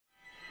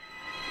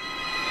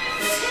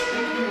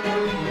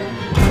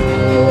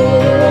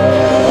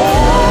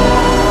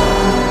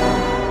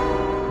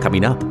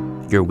Coming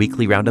up, your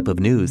weekly roundup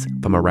of news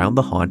from around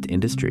the haunt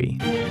industry.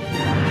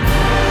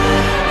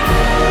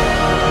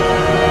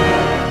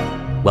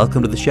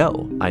 Welcome to the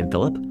show. I'm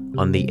Philip.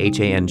 On the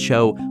HAN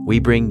show, we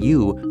bring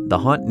you the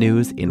haunt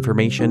news,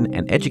 information,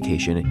 and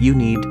education you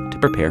need to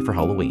prepare for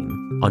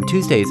Halloween. On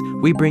Tuesdays,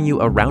 we bring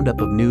you a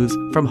roundup of news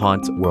from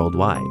haunts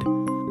worldwide.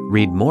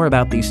 Read more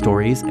about these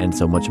stories and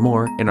so much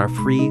more in our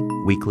free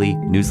weekly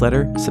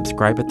newsletter.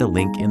 Subscribe at the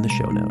link in the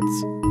show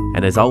notes.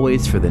 And as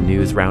always, for the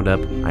news roundup,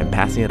 I'm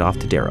passing it off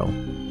to Daryl.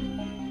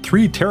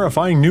 3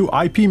 terrifying new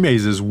IP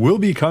mazes will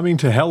be coming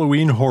to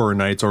Halloween Horror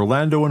Nights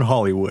Orlando and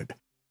Hollywood.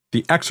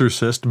 The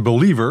Exorcist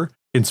Believer,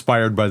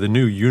 inspired by the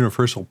new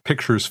Universal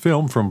Pictures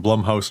film from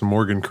Blumhouse and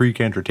Morgan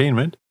Creek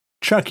Entertainment,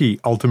 Chucky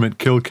Ultimate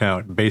Kill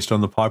Count, based on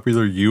the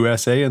popular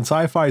USA and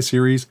sci-fi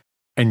series,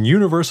 and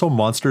Universal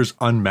Monsters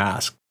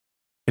Unmasked,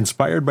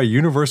 inspired by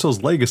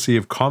Universal's legacy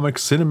of comic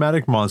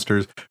cinematic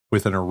monsters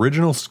with an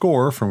original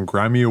score from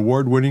Grammy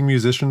Award-winning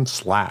musician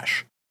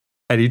Slash.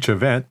 At each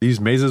event,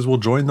 these mazes will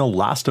join The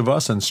Last of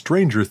Us and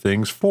Stranger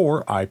Things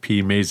 4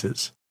 IP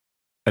mazes.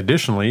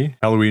 Additionally,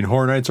 Halloween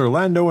Horror Nights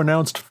Orlando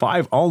announced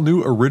 5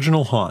 all-new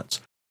original haunts: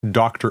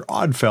 Dr.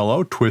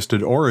 Oddfellow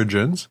Twisted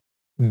Origins,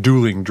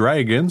 Dueling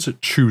Dragons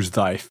Choose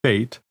Thy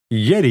Fate,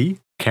 Yeti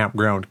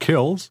Campground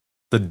Kills,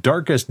 The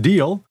Darkest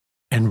Deal,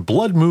 and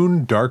Blood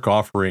Moon Dark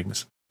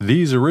Offerings.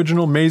 These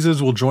original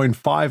mazes will join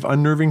 5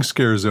 unnerving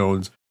scare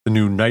zones, the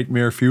new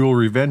Nightmare Fuel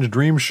Revenge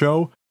Dream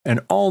Show,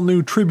 an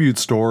all-new tribute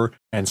store,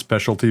 and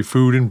specialty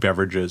food and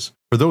beverages.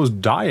 For those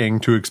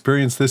dying to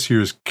experience this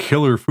year's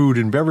killer food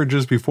and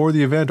beverages before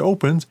the event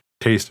opens,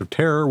 Taste of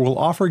Terror will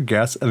offer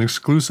guests an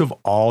exclusive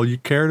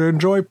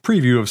all-you-care-to-enjoy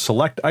preview of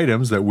select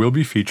items that will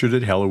be featured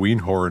at Halloween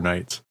Horror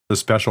Nights. The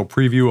special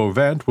preview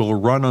event will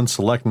run on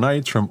select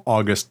nights from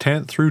August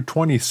 10th through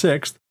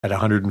 26th at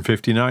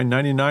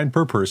 $159.99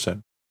 per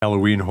person.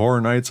 Halloween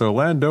Horror Nights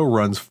Orlando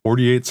runs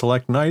 48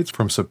 select nights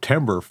from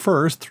September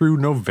 1st through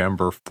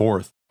November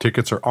 4th.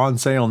 Tickets are on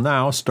sale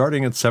now,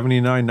 starting at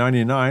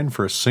 $79.99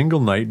 for a single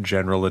night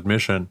general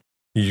admission.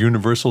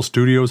 Universal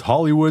Studios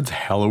Hollywood's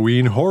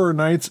Halloween Horror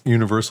Nights,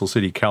 Universal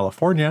City,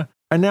 California,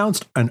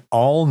 announced an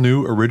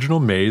all-new original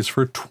maze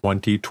for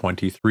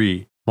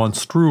 2023,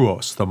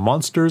 Monstruos, the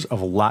Monsters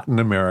of Latin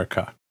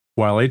America.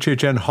 While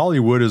HHN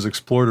Hollywood has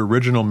explored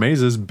original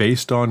mazes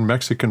based on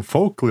Mexican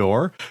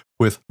folklore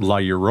with La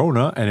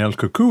Llorona and El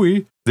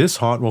Cucuy, this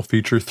haunt will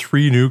feature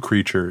 3 new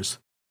creatures: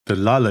 the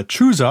La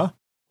Lechuza,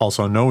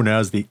 also known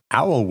as the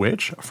Owl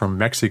Witch from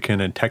Mexican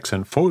and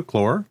Texan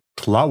folklore,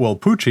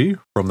 Tlahuelpuchi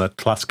from the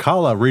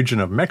Tlaxcala region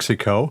of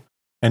Mexico,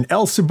 and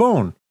El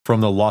Cibon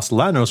from the Los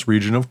Llanos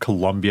region of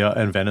Colombia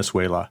and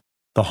Venezuela.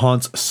 The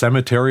haunt's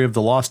Cemetery of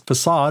the Lost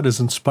facade is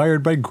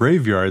inspired by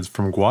graveyards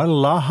from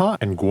Guadalajara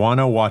and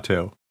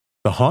Guanajuato.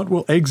 The haunt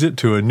will exit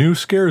to a new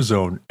scare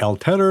zone, El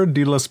Terror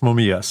de las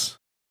Momias,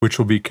 which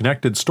will be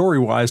connected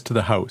story-wise to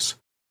the house.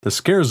 The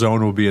scare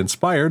zone will be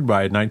inspired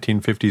by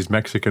 1950s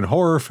Mexican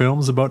horror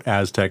films about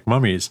Aztec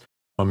mummies,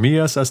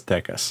 Momias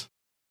Aztecas.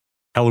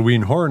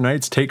 Halloween Horror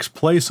Nights takes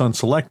place on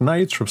select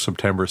nights from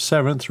September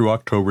 7th through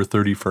October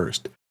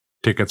 31st.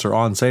 Tickets are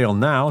on sale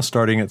now,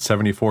 starting at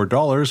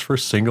 $74 for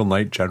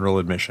single-night general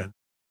admission.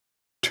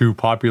 2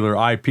 popular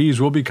IPs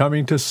will be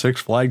coming to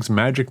Six Flags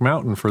Magic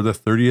Mountain for the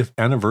 30th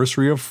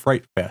anniversary of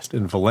Fright Fest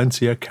in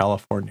Valencia,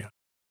 California: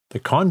 The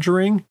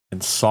Conjuring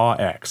and Saw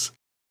X.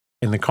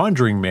 In The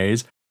Conjuring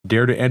maze,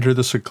 dare to enter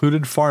the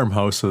secluded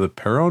farmhouse of the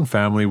Perron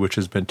family, which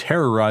has been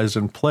terrorized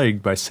and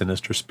plagued by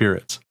sinister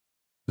spirits.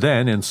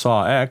 Then, in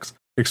Saw X,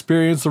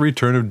 experience the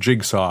return of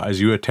Jigsaw as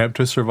you attempt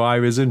to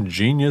survive his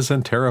ingenious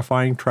and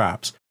terrifying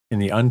traps in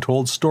the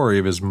untold story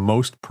of his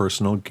most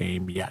personal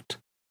game yet.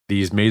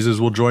 These mazes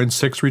will join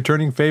 6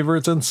 returning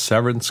favorites and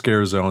 7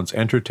 scare zones,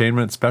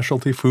 entertainment,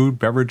 specialty food,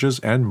 beverages,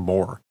 and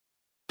more.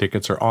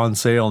 Tickets are on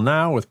sale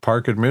now with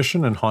park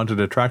admission and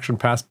haunted attraction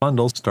pass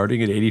bundles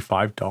starting at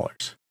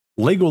 $85.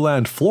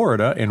 Legoland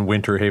Florida in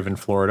Winter Haven,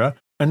 Florida,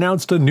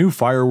 announced a new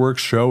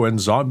fireworks show and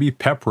zombie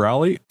pep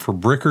rally for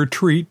Brick or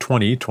Treat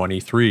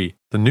 2023.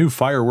 The new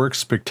fireworks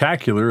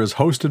spectacular is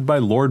hosted by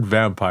Lord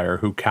Vampire,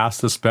 who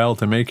casts a spell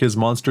to make his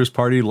Monsters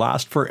Party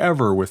last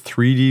forever with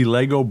 3D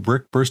Lego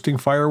brick-bursting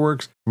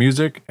fireworks,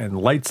 music, and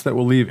lights that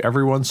will leave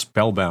everyone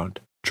spellbound.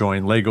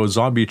 Join Lego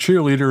Zombie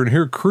Cheerleader and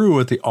her crew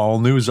at the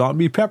all-new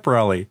Zombie Pep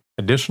Rally.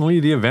 Additionally,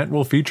 the event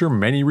will feature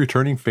many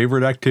returning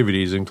favorite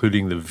activities,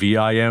 including the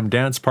VIM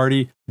Dance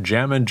Party,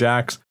 Jam and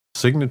Jacks,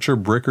 signature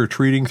brick or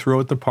treating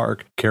throughout the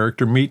park,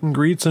 character meet and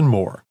greets, and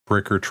more.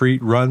 Brick or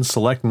Treat runs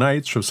select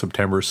nights from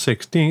September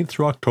 16th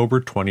through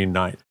October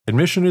 29th.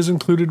 Admission is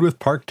included with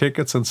park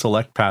tickets and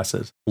select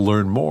passes.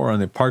 Learn more on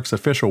the park's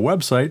official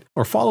website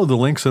or follow the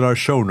links in our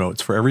show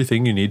notes for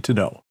everything you need to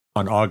know.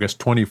 On August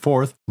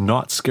 24th,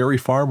 Not Scary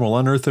Farm will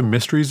unearth the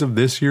mysteries of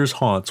this year's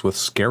haunts with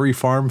Scary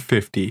Farm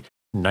 50,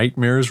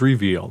 Nightmares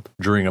Revealed.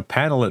 During a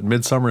panel at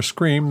Midsummer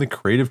Scream, the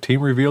creative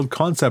team revealed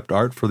concept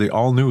art for the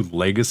all-new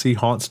Legacy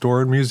Haunt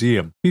Store and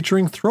Museum,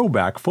 featuring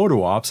throwback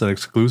photo ops and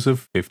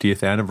exclusive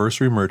 50th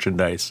anniversary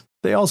merchandise.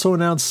 They also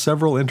announced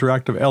several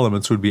interactive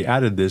elements would be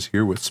added this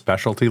year with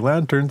specialty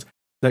lanterns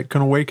that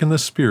can awaken the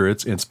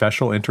spirits in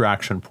special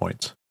interaction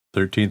points.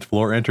 13th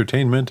Floor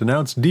Entertainment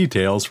announced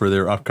details for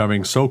their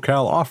upcoming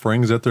SoCal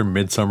offerings at their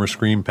Midsummer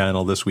Scream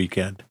panel this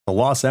weekend. The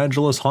Los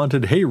Angeles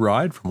Haunted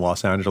Hayride from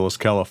Los Angeles,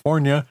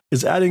 California,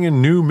 is adding a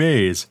new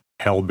maze,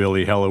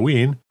 Hellbilly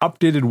Halloween,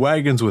 updated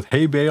wagons with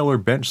hay bale or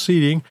bench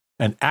seating,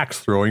 and axe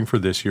throwing for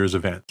this year's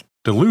event.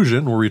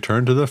 Delusion will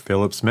return to the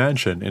Phillips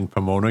Mansion in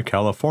Pomona,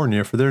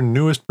 California for their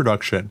newest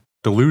production,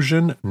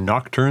 Delusion,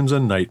 Nocturnes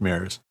and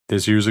Nightmares.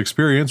 This year's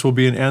experience will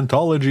be an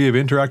anthology of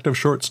interactive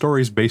short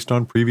stories based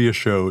on previous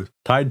shows,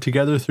 tied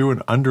together through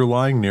an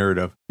underlying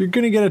narrative. You're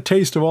going to get a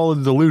taste of all of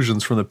the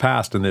delusions from the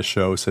past in this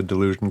show, said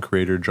Delusion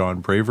creator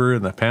John Braver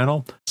in the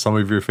panel. Some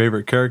of your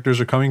favorite characters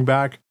are coming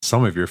back,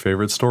 some of your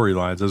favorite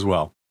storylines as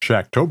well.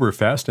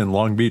 Shacktoberfest in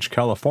Long Beach,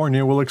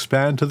 California will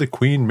expand to the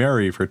Queen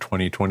Mary for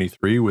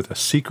 2023 with a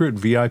secret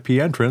VIP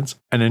entrance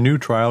and a new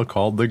trial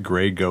called the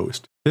Grey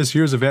Ghost. This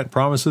year's event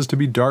promises to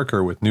be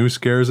darker with new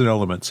scares and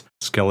elements.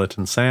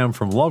 Skeleton Sam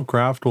from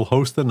Lovecraft will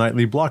host the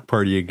nightly block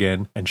party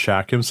again, and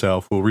Shaq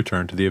himself will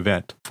return to the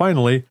event.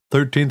 Finally,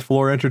 13th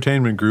Floor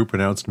Entertainment Group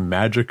announced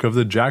Magic of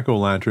the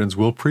Jack-O-Lanterns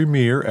will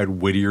premiere at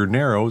Whittier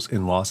Narrows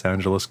in Los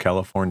Angeles,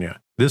 California.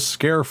 This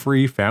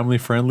scare-free,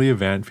 family-friendly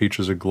event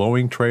features a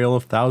glowing trail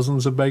of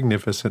thousands of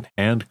magnificent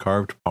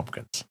hand-carved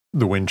pumpkins.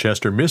 The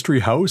Winchester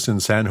Mystery House in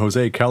San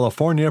Jose,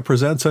 California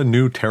presents a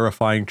new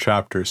terrifying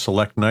chapter,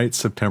 select nights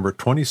September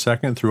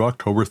 22nd through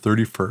October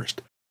 31st.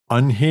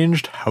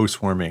 Unhinged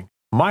Housewarming.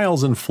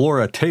 Miles and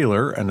Flora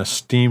Taylor, an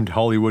esteemed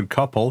Hollywood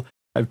couple,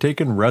 have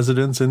taken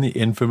residence in the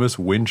infamous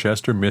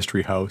Winchester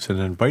Mystery House and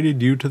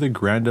invited you to the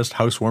grandest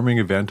housewarming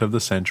event of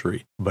the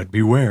century. But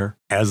beware,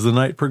 as the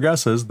night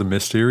progresses, the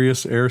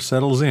mysterious air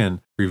settles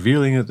in,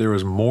 revealing that there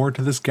is more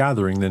to this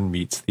gathering than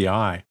meets the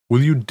eye.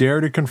 Will you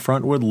dare to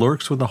confront what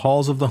lurks within the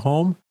halls of the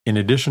home? In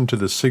addition to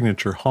the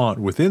signature haunt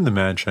within the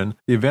mansion,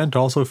 the event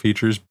also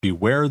features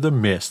Beware the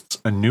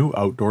Mists, a new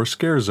outdoor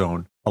scare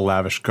zone, a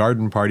lavish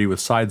garden party with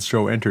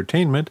sideshow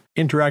entertainment,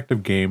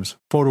 interactive games,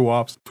 photo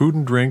ops, food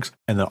and drinks,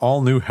 and the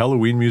all-new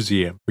Halloween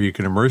Museum, where you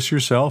can immerse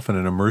yourself in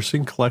an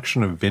immersing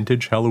collection of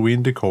vintage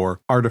Halloween decor,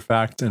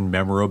 artifacts, and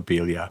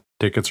memorabilia.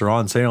 Tickets are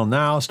on sale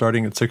now,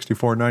 starting at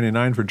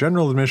 $64.99 for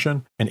general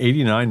admission and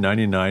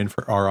 $89.99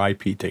 for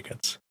RIP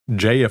tickets.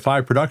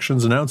 JFI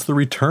Productions announced the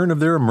return of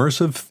their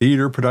immersive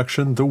theater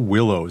production, The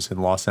Willows, in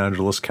Los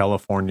Angeles,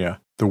 California.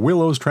 The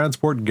Willows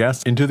transport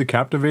guests into the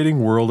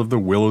captivating world of the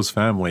Willows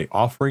family,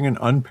 offering an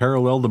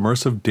unparalleled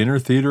immersive dinner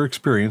theater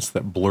experience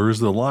that blurs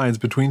the lines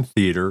between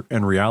theater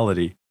and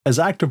reality. As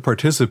active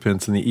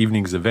participants in the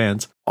evening's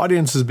events,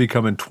 audiences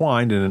become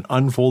entwined in an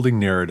unfolding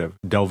narrative,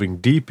 delving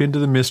deep into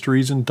the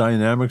mysteries and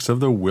dynamics of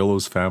the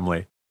Willows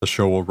family. The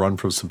show will run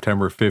from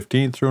September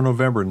 15th through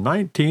November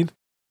 19th,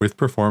 with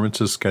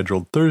performances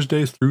scheduled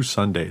Thursdays through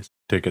Sundays.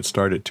 Tickets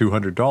start at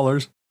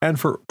 $200 and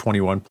for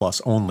 21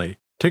 plus only.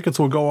 Tickets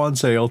will go on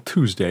sale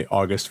Tuesday,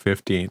 August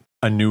 15th.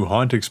 A new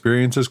haunt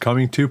experience is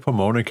coming to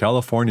Pomona,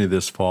 California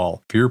this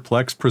fall.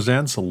 Fearplex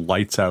presents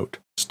Lights Out.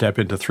 Step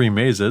into 3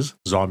 mazes,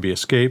 Zombie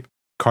Escape,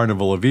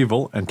 Carnival of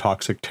Evil, and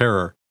Toxic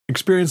Terror.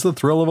 Experience the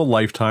thrill of a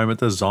lifetime at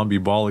the Zombie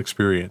Ball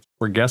experience,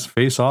 where guests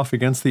face off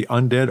against the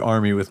undead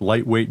army with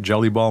lightweight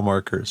jelly ball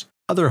markers.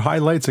 Other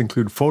highlights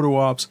include photo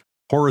ops,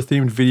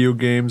 horror-themed video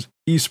games,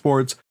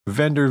 esports,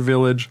 vendor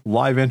village,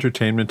 live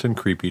entertainment, and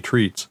creepy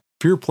treats.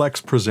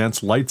 Fearplex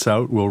Presents Lights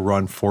Out will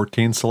run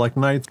 14 select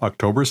nights,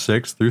 October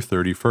 6th through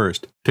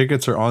 31st.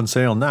 Tickets are on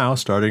sale now,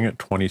 starting at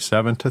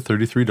 $27 to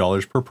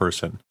 $33 per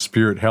person.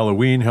 Spirit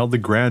Halloween held the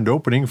grand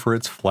opening for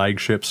its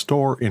flagship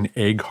store in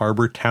Egg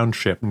Harbor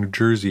Township, New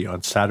Jersey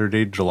on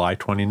Saturday, July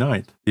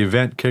 29th. The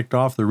event kicked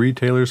off the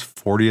retailer's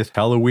 40th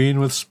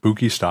Halloween with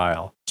spooky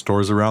style.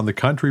 Stores around the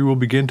country will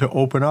begin to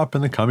open up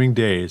in the coming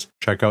days.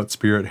 Check out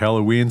Spirit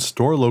Halloween's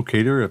store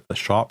locator at the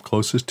shop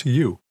closest to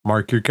you.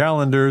 Mark your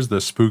calendars,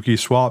 the Spooky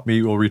Swap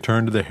Meet will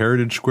return to the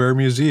Heritage Square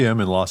Museum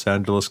in Los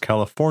Angeles,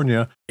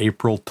 California,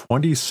 April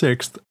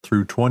 26th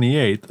through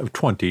 28th of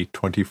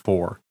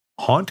 2024.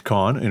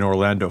 HauntCon in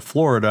Orlando,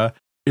 Florida,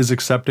 is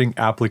accepting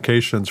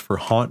applications for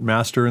Haunt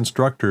Master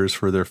instructors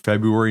for their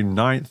February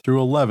 9th through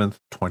 11th,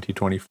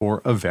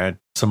 2024 event.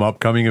 Some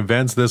upcoming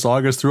events this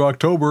August through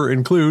October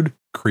include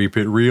Creep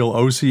It Real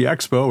OC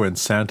Expo in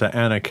Santa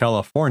Ana,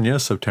 California,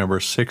 September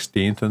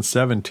 16th and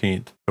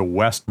 17th. The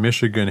West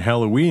Michigan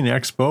Halloween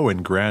Expo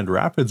in Grand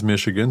Rapids,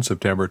 Michigan,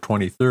 September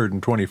 23rd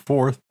and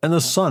 24th. And the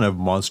Son of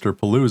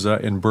Monsterpalooza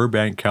in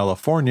Burbank,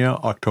 California,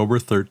 October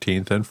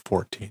 13th and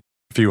 14th.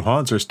 A few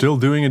haunts are still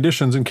doing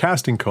additions and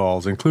casting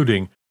calls,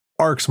 including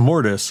Arx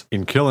Mortis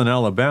in Killen,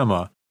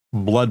 Alabama,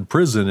 Blood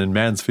Prison in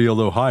Mansfield,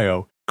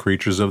 Ohio,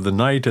 Creatures of the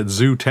Night at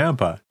Zoo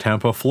Tampa,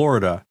 Tampa,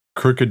 Florida,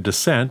 Crooked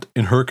Descent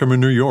in Herkimer,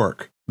 New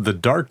York, The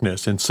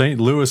Darkness in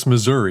St. Louis,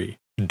 Missouri,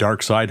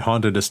 Darkside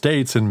Haunted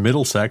Estates in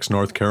Middlesex,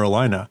 North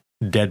Carolina,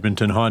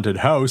 Deadmonton Haunted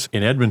House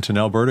in Edmonton,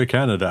 Alberta,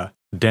 Canada,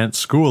 Dent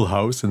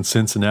Schoolhouse in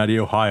Cincinnati,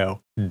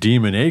 Ohio,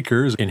 Demon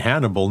Acres in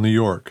Hannibal, New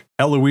York,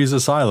 Eloise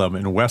Asylum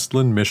in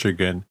Westland,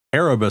 Michigan,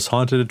 Erebus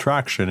Haunted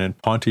Attraction in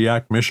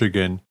Pontiac,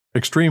 Michigan,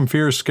 Extreme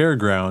Fears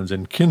Scaregrounds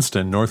in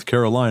Kinston, North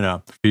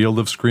Carolina, Field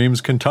of Screams,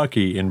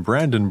 Kentucky in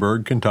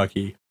Brandenburg,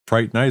 Kentucky,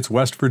 Fright Nights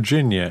West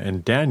Virginia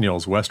in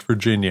Daniels, West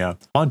Virginia,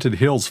 Haunted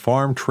Hills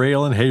Farm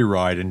Trail and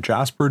Hayride in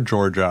Jasper,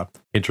 Georgia,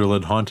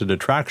 Interland Haunted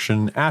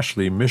Attraction,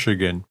 Ashley,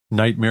 Michigan,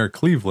 Nightmare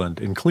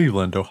Cleveland in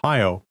Cleveland,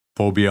 Ohio,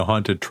 Phobia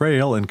Haunted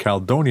Trail in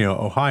Caledonia,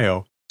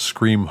 Ohio,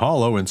 Scream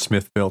Hollow in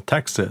Smithville,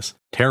 Texas,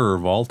 Terror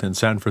Vault in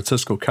San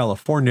Francisco,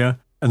 California,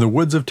 and the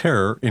Woods of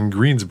Terror in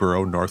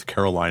Greensboro, North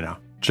Carolina.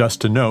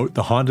 Just to note,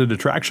 the Haunted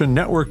Attraction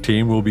Network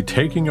team will be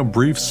taking a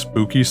brief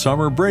spooky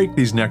summer break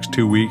these next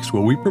 2 weeks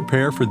while we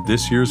prepare for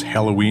this year's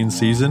Halloween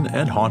season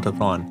and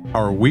Hauntathon.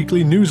 Our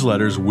weekly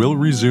newsletters will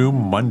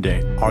resume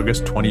Monday,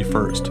 August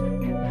 21st.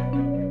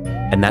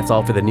 And that's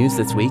all for the news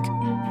this week.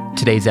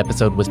 Today's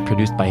episode was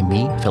produced by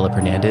me, Philip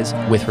Hernandez,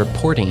 with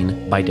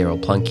reporting by Daryl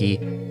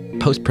Plunkey,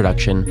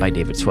 post-production by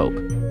David Swope.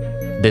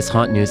 This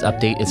Haunt News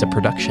Update is a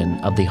production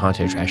of the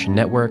Haunted Attraction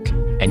Network,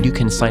 and you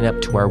can sign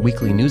up to our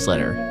weekly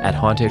newsletter at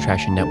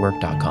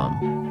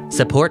hauntedattractionnetwork.com.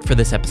 Support for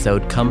this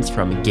episode comes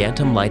from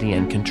Gantom Lighting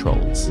and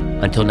Controls.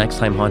 Until next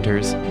time,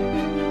 Haunters,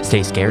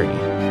 stay scary.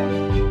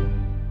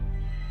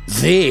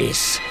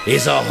 This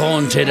is a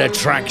Haunted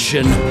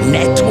Attraction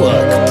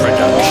Network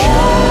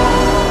production.